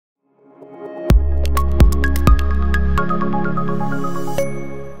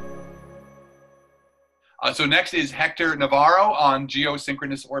So next is Hector Navarro on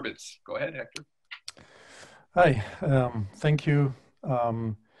geosynchronous orbits. Go ahead, Hector. Hi, thank you.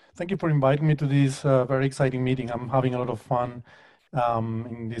 Thank you for inviting me to this very exciting meeting. I'm having a lot of fun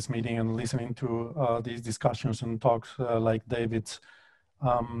in this meeting and listening to these discussions and talks like David's.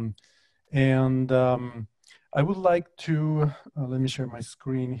 I would like to, let me share my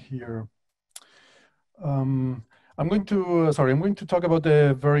screen here. I'm going to talk about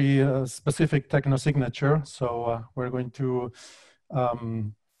a very specific technosignature. So we're going to,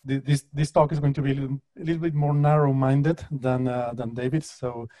 this talk is going to be a little bit more narrow-minded than David's.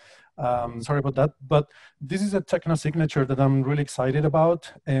 So sorry about that. But this is a technosignature that I'm really excited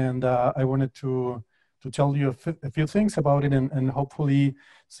about, and I wanted to tell you a few things about it, and hopefully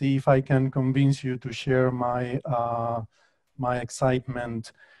see if I can convince you to share my my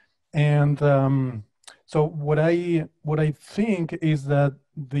excitement. And so what I think is that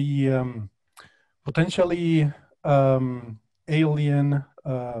the potentially alien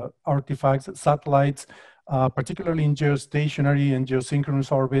artifacts, satellites, particularly in geostationary and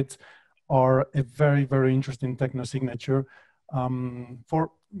geosynchronous orbits, are a very, very interesting technosignature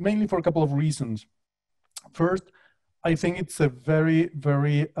mainly for a couple of reasons. First, I think it's a very,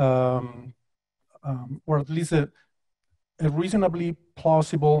 very, or at least a reasonably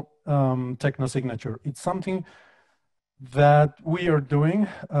plausible technosignature. It's something that we are doing.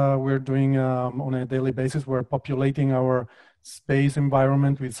 We're doing on a daily basis. We're populating our space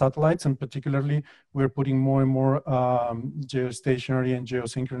environment with satellites, and particularly we're putting more and more geostationary and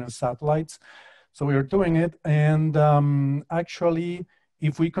geosynchronous satellites. So we are doing it, and actually,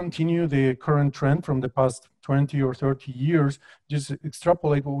 if we continue the current trend from the past 20 or 30 years, just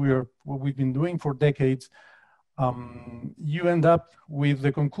extrapolate what we've been doing for decades, you end up with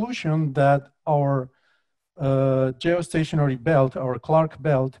the conclusion that our geostationary belt, our Clark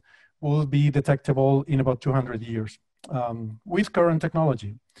belt, will be detectable in about 200 years with current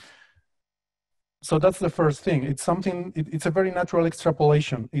technology. So that's the first thing. It's something. It's a very natural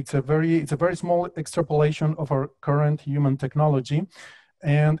extrapolation. It's a very small extrapolation of our current human technology,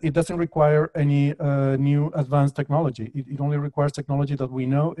 and it doesn't require any new advanced technology. It only requires technology that we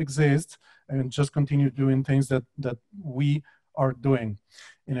know exists, and just continue doing things that we are doing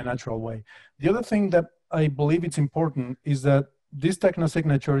in a natural way. The other thing that I believe it's important is that this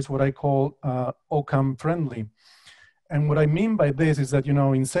technosignature is what I call Occam friendly. And what I mean by this is that, you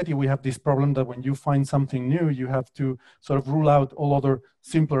know, in SETI, we have this problem that when you find something new, you have to sort of rule out all other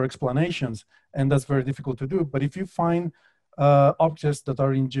simpler explanations. And that's very difficult to do. But if you find objects that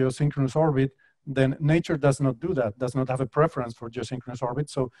are in geosynchronous orbit, then nature does not do that, does not have a preference for geosynchronous orbit.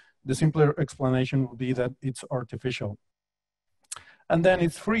 So the simpler explanation would be that it's artificial. And then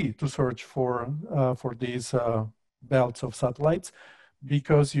it's free to search for these belts of satellites,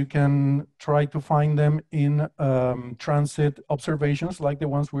 because you can try to find them in transit observations like the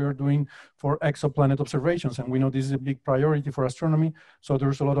ones we are doing for exoplanet observations. And we know this is a big priority for astronomy, so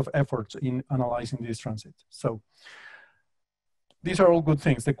there's a lot of efforts in analyzing these transits. So these are all good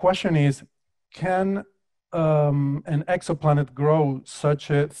things. The question is, can an exoplanet grow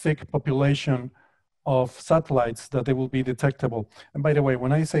such a thick population of satellites that they will be detectable? And by the way,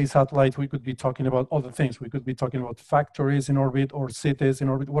 when I say satellites, we could be talking about other things. We could be talking about factories in orbit or cities in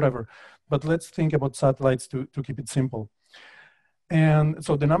orbit, whatever. But let's think about satellites to keep it simple. And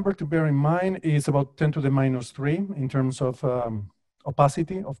so the number to bear in mind is about 10 to the minus 3 in terms of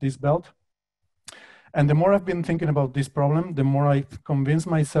opacity of this belt. And the more I've been thinking about this problem, the more I've convinced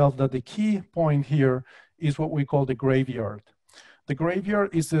myself that the key point here is what we call the graveyard. The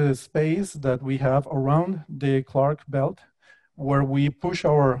graveyard is a space that we have around the Clark belt where we push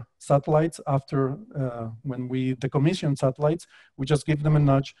our satellites after, when we decommission satellites, we just give them a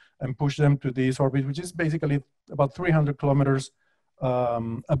nudge and push them to this orbit, which is basically about 300 kilometers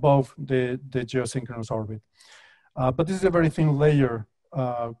above the geosynchronous orbit. But this is a very thin layer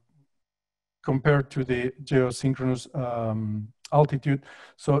compared to the geosynchronous altitude.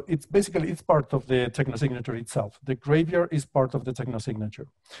 So it's basically, it's part of the technosignature itself. The graveyard is part of the technosignature.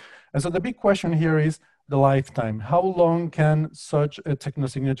 And so the big question here is the lifetime. How long can such a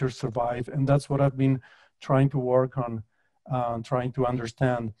technosignature survive? And that's what I've been trying to work on, trying to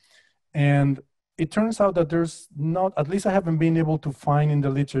understand. And it turns out that there's not, at least I haven't been able to find in the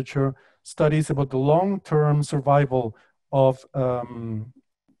literature studies about the long-term survival of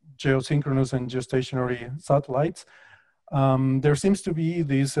geosynchronous and geostationary satellites. There seems to be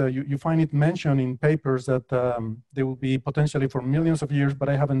this, you find it mentioned in papers that they will be potentially for millions of years, but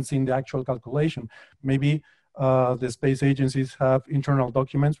I haven't seen the actual calculation. Maybe the space agencies have internal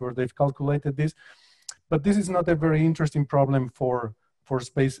documents where they've calculated this, but this is not a very interesting problem for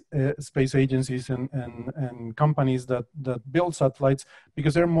space agencies and companies that build satellites,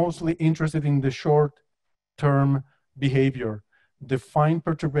 because they're mostly interested in the short-term behavior, the fine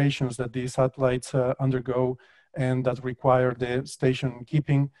perturbations that these satellites undergo and that require the station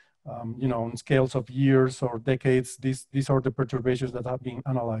keeping, you know, on scales of years or decades. These are the perturbations that have been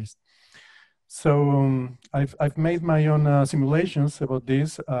analyzed. So I've made my own simulations about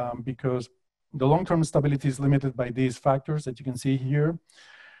this because the long-term stability is limited by these factors that you can see here.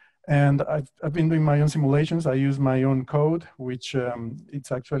 And I've been doing my own simulations. I use my own code, which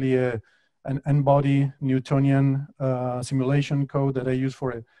it's actually an n-body Newtonian simulation code that I use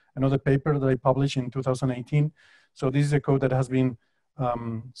for another paper that I published in 2018. So this is a code that has been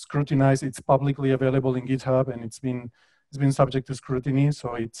scrutinized. It's publicly available in GitHub, and it's been subject to scrutiny.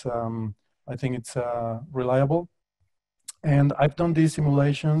 So it's I think it's reliable. And I've done these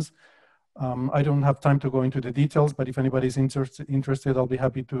simulations. I don't have time to go into the details, but if anybody's interested, I'll be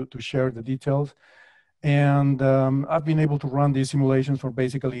happy to share the details. And I've been able to run these simulations for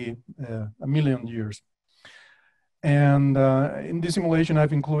basically 1,000,000 years. And in this simulation,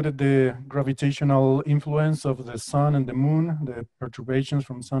 I've included the gravitational influence of the sun and the moon, the perturbations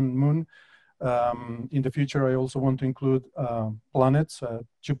from sun and moon. In the future, I also want to include planets,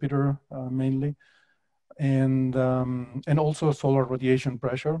 Jupiter mainly, and also solar radiation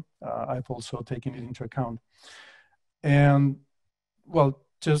pressure. I've also taken it into account. And well,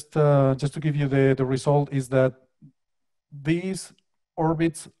 just to give you the result is that these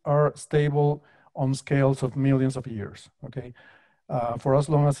orbits are stable on scales of millions of years, okay? For as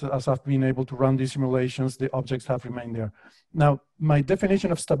long as I've been able to run these simulations, the objects have remained there. Now, my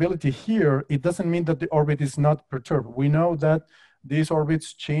definition of stability here, it doesn't mean that the orbit is not perturbed. We know that these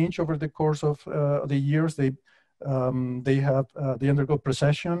orbits change over the course of the years. They undergo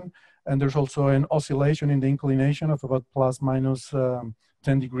precession, and there's also an oscillation in the inclination of about plus minus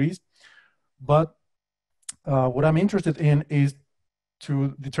 10 degrees. But what I'm interested in is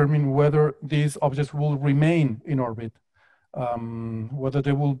to determine whether these objects will remain in orbit, whether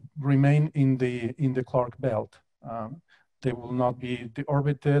they will remain in the Clark belt. They will not be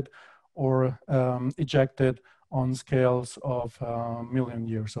deorbited or ejected on scales of 1,000,000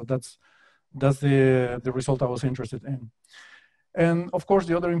 years. So that's the result I was interested in. And of course,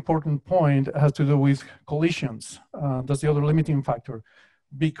 the other important point has to do with collisions. That's the other limiting factor.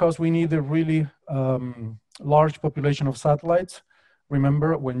 Because we need a really large population of satellites,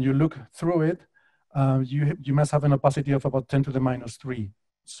 remember, when you look through it, you must have an opacity of about 10 to the minus 3.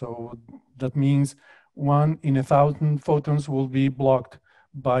 So that means 1 in 1,000 photons will be blocked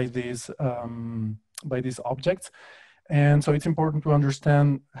by these objects. And so it's important to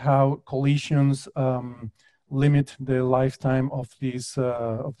understand how collisions limit the lifetime of this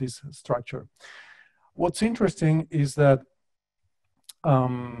structure. What's interesting is that, I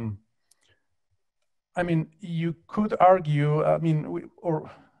mean, you could argue,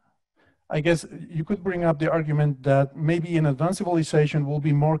 I guess you could bring up the argument that maybe an advanced civilization will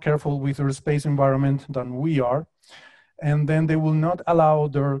be more careful with their space environment than we are, and then they will not allow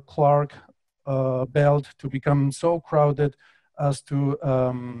their Clark belt to become so crowded as to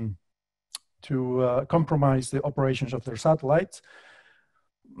compromise the operations of their satellites.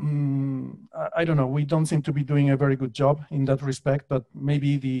 I don't know, we don't seem to be doing a very good job in that respect, but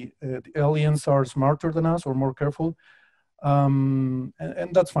maybe the aliens are smarter than us or more careful. And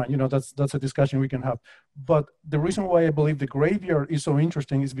that's fine, you know, that's a discussion we can have. But the reason why I believe the graveyard is so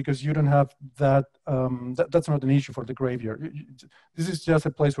interesting is because you don't have that, that's not an issue for the graveyard. This is just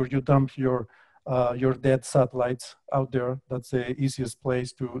a place where you dump your dead satellites out there. That's the easiest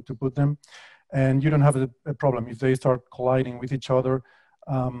place to put them. And you don't have a problem if they start colliding with each other.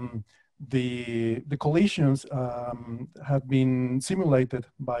 The collisions have been simulated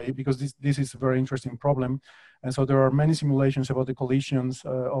because this is a very interesting problem. And so there are many simulations about the collisions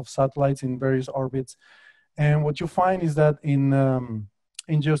of satellites in various orbits. And what you find is that in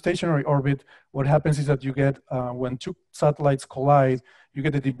geostationary orbit, what happens is that you get, when two satellites collide, you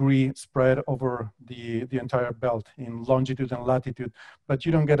get the debris spread over the entire belt in longitude and latitude, but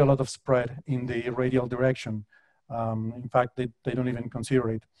you don't get a lot of spread in the radial direction. In fact, they don't even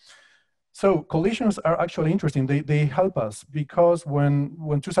consider it. So collisions are actually interesting. They help us because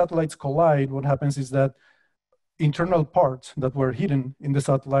when two satellites collide, what happens is that internal parts that were hidden in the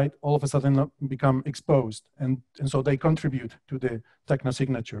satellite all of a sudden become exposed. And so they contribute to the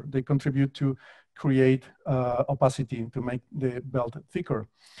technosignature. They contribute to create opacity to make the belt thicker.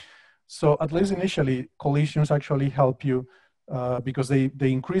 So at least initially, collisions actually help you because they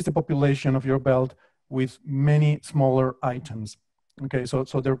increase the population of your belt with many smaller items. Okay, so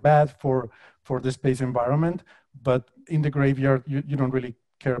they're bad for the space environment, but in the graveyard, you don't really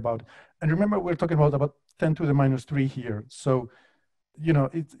care about it. And remember, we're talking about 10 to the minus 3 here. So, you know,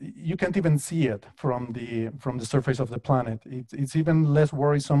 you can't even see it from the surface of the planet. It's even less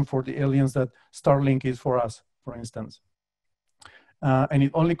worrisome for the aliens that Starlink is for us, for instance. And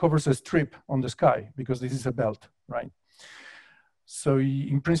it only covers a strip on the sky because this is a belt, right? So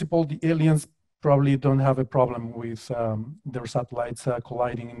in principle, the aliens probably don't have a problem with their satellites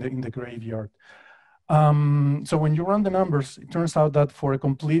colliding in the graveyard. So when you run the numbers, it turns out that for a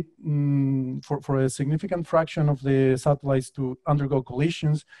complete, for a significant fraction of the satellites to undergo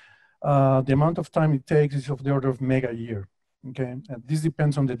collisions, the amount of time it takes is of the order of mega year. Okay, and this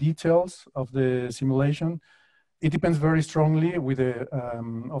depends on the details of the simulation. It depends very strongly with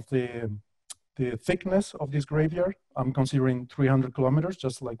the thickness of this graveyard. I'm considering 300 kilometers,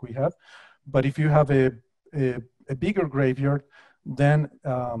 just like we have. But if you have a bigger graveyard, then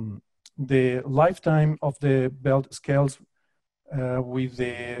the lifetime of the belt scales with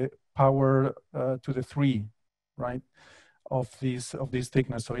the power to the 3, right, of this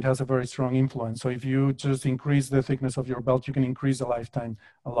thickness. So it has a very strong influence. So if you just increase the thickness of your belt, you can increase the lifetime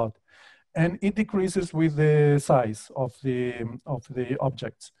a lot. And it decreases with the size of the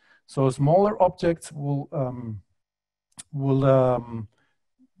objects. So smaller objects will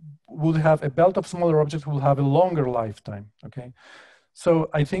have a belt of smaller objects will have a longer lifetime. Okay, so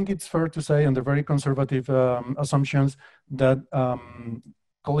I think it's fair to say, under very conservative assumptions, that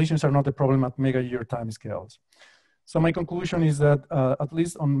collisions are not a problem at mega-year time scales. So my conclusion is that at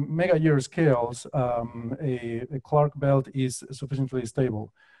least on mega-year scales, a Clark belt is sufficiently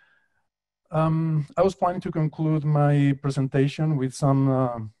stable. I was planning to conclude my presentation with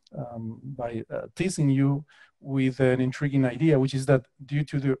some by teasing you with an intriguing idea, which is that due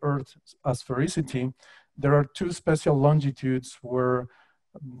to the Earth's sphericity, there are 2 special longitudes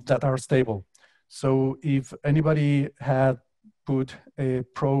that are stable. So if anybody had put a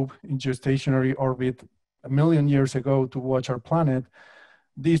probe in geostationary orbit 1 million years ago to watch our planet,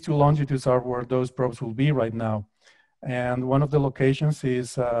 these 2 longitudes are where those probes will be right now. And one of the locations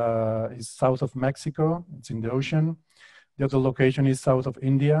is south of Mexico. It's in the ocean. The other location is south of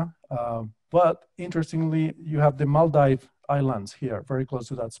India. But interestingly, you have the Maldive Islands here, very close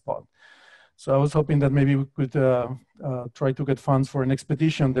to that spot. So I was hoping that maybe we could try to get funds for an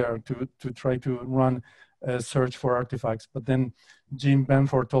expedition there to try to run a search for artifacts. But then Jim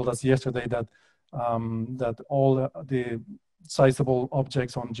Benford told us yesterday that that all the sizable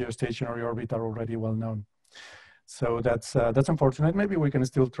objects on geostationary orbit are already well known. So that's unfortunate. Maybe we can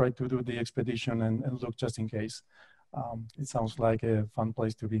still try to do the expedition and look just in case. It sounds like a fun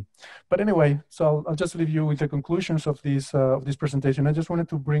place to be. But anyway, so I'll just leave you with the conclusions of this presentation. I just wanted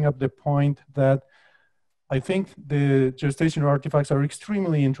to bring up the point that I think the geostationary artifacts are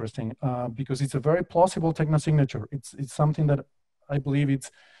extremely interesting because it's a very plausible technosignature. It's something that I believe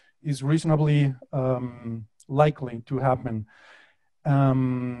is reasonably likely to happen.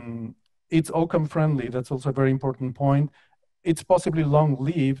 It's outcome friendly. That's also a very important point. It's possibly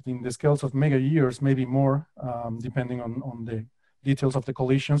long-lived in the scales of mega years, maybe more, depending on the details of the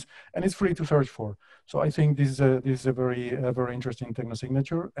collisions, and it's free to search for. So I think this is a very interesting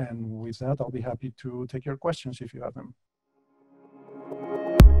technosignature. And with that, I'll be happy to take your questions if you have them.